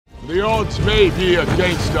The odds may be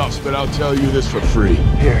against us, but I'll tell you this for free.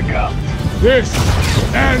 Here it comes. This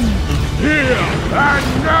ends here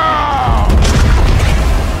and now!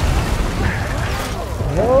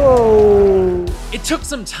 Oh. It took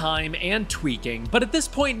some time and tweaking, but at this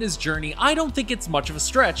point in his journey, I don't think it's much of a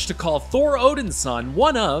stretch to call Thor Odin's son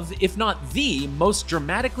one of, if not the, most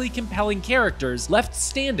dramatically compelling characters left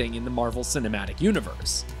standing in the Marvel Cinematic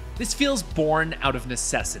Universe. This feels born out of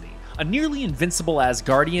necessity. A nearly invincible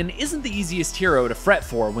Asgardian isn't the easiest hero to fret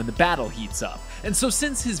for when the battle heats up, and so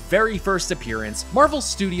since his very first appearance, Marvel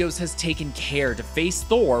Studios has taken care to face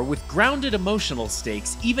Thor with grounded emotional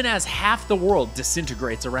stakes even as half the world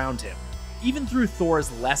disintegrates around him. Even through Thor's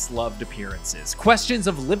less loved appearances, questions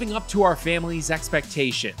of living up to our family's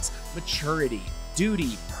expectations, maturity,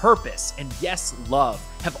 duty, purpose, and yes, love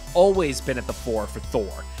have always been at the fore for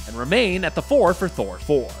Thor, and remain at the fore for Thor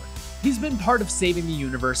 4. He's been part of saving the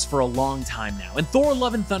universe for a long time now, and Thor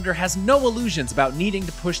Love and Thunder has no illusions about needing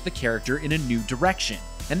to push the character in a new direction.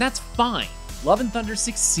 And that's fine. Love and Thunder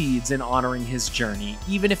succeeds in honoring his journey,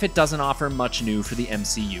 even if it doesn't offer much new for the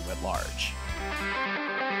MCU at large.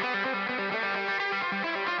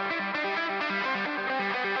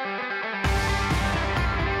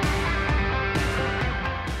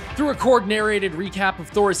 Through a Korg-narrated recap of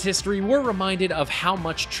Thor's history, we're reminded of how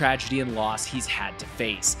much tragedy and loss he's had to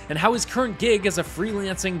face, and how his current gig as a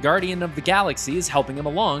freelancing Guardian of the Galaxy is helping him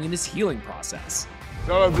along in his healing process.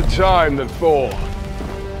 None of the time that Thor,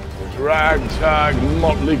 his ragtag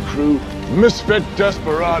motley crew, misfit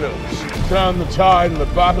desperados, turn the tide in the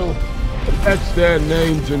battle and etch their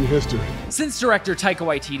names in history. Since director Taika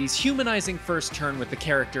Waititi's humanizing first turn with the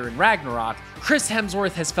character in Ragnarok, Chris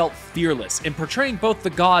Hemsworth has felt fearless in portraying both the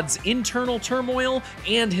god's internal turmoil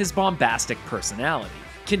and his bombastic personality,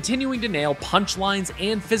 continuing to nail punchlines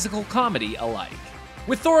and physical comedy alike.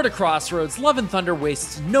 With Thor at a crossroads, Love and Thunder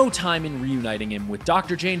wastes no time in reuniting him with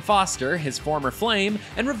Dr. Jane Foster, his former flame,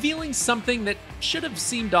 and revealing something that should have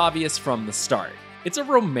seemed obvious from the start. It's a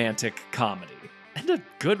romantic comedy, and a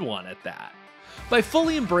good one at that. By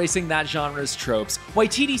fully embracing that genre's tropes,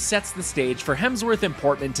 Waititi sets the stage for Hemsworth and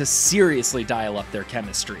Portman to seriously dial up their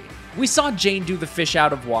chemistry. We saw Jane do the fish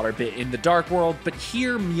out of water bit in The Dark World, but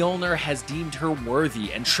here Mjolnir has deemed her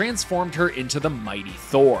worthy and transformed her into the mighty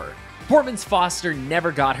Thor. Portman's Foster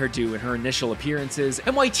never got her due in her initial appearances,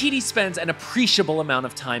 and Waititi spends an appreciable amount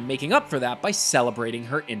of time making up for that by celebrating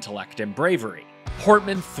her intellect and bravery.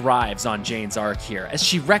 Portman thrives on Jane's arc here, as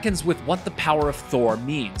she reckons with what the power of Thor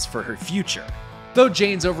means for her future. Though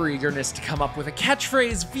Jane's overeagerness to come up with a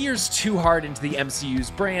catchphrase veers too hard into the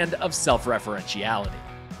MCU's brand of self-referentiality.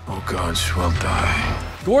 All gods will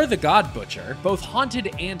die. Gorr the God Butcher, both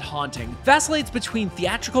haunted and haunting, vacillates between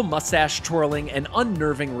theatrical mustache twirling and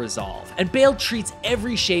unnerving resolve, and Bale treats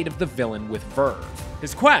every shade of the villain with verve.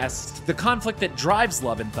 His quest, the conflict that drives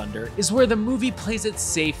Love and Thunder, is where the movie plays it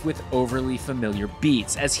safe with overly familiar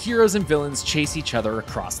beats as heroes and villains chase each other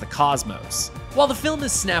across the cosmos. While the film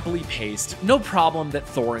is snappily paced, no problem that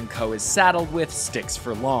Thor & Co. is saddled with sticks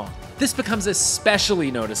for long. This becomes especially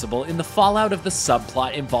noticeable in the fallout of the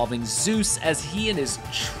subplot involving Zeus as he and his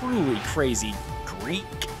truly crazy Greek,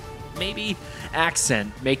 maybe,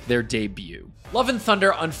 accent make their debut. Love and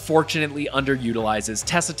Thunder unfortunately underutilizes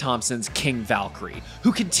Tessa Thompson's King Valkyrie,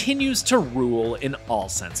 who continues to rule in all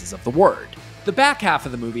senses of the word. The back half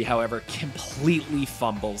of the movie, however, completely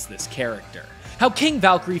fumbles this character. How King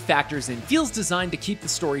Valkyrie factors in feels designed to keep the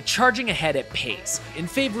story charging ahead at pace, in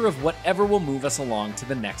favor of whatever will move us along to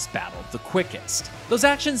the next battle the quickest. Those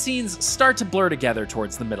action scenes start to blur together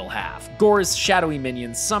towards the middle half. Gorr's shadowy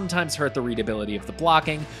minions sometimes hurt the readability of the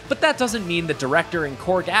blocking, but that doesn't mean the director and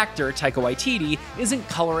Korg actor Taika Waititi isn't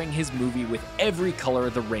coloring his movie with every color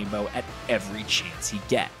of the rainbow at every chance he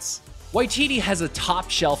gets. Waititi has a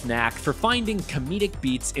top-shelf knack for finding comedic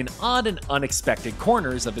beats in odd and unexpected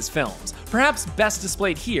corners of his films, perhaps best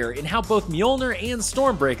displayed here in how both Mjolnir and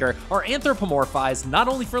Stormbreaker are anthropomorphized not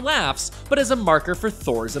only for laughs, but as a marker for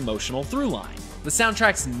Thor's emotional throughline. The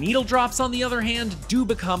soundtrack's needle drops, on the other hand, do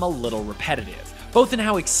become a little repetitive, both in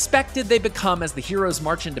how expected they become as the heroes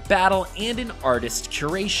march into battle and in artist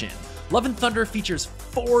curation. Love and Thunder features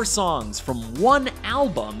 4 songs from one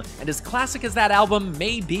album, and as classic as that album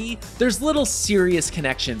may be, there's little serious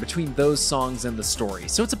connection between those songs and the story,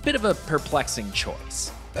 so it's a bit of a perplexing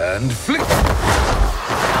choice. And flick!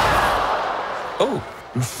 Oh,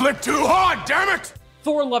 you flicked too hard, damn it!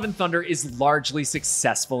 Thor Love and Thunder is largely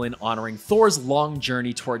successful in honoring Thor's long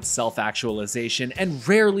journey towards self-actualization and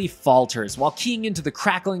rarely falters while keying into the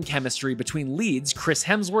crackling chemistry between leads Chris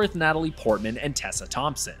Hemsworth, Natalie Portman, and Tessa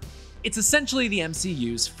Thompson. It's essentially the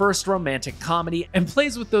MCU's first romantic comedy and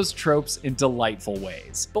plays with those tropes in delightful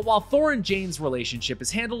ways. But while Thor and Jane's relationship is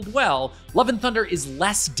handled well, Love and Thunder is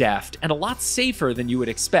less deft and a lot safer than you would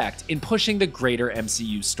expect in pushing the greater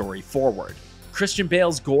MCU story forward. Christian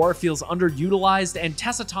Bale's Gorr feels underutilized, and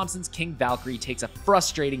Tessa Thompson's King Valkyrie takes a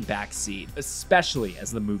frustrating backseat, especially as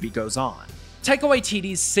the movie goes on. Taika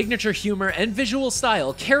Waititi's signature humor and visual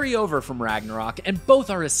style carry over from Ragnarok, and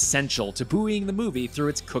both are essential to buoying the movie through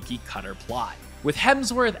its cookie-cutter plot. With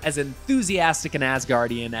Hemsworth as enthusiastic an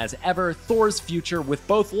Asgardian as ever, Thor's future with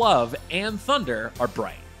both love and thunder are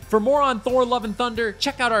bright. For more on Thor, Love and Thunder,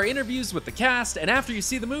 check out our interviews with the cast, and after you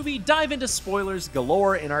see the movie, dive into spoilers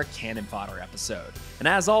galore in our Cannon Fodder episode. And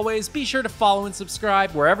as always, be sure to follow and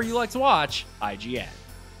subscribe wherever you like to watch IGN.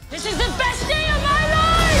 This is the best day of my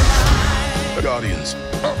life! Guardians.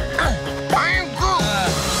 I am Groot!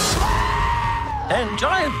 And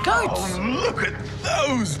giant goats. Oh, look at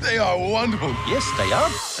those! They are wonderful. Yes, they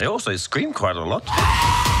are. They also scream quite a lot.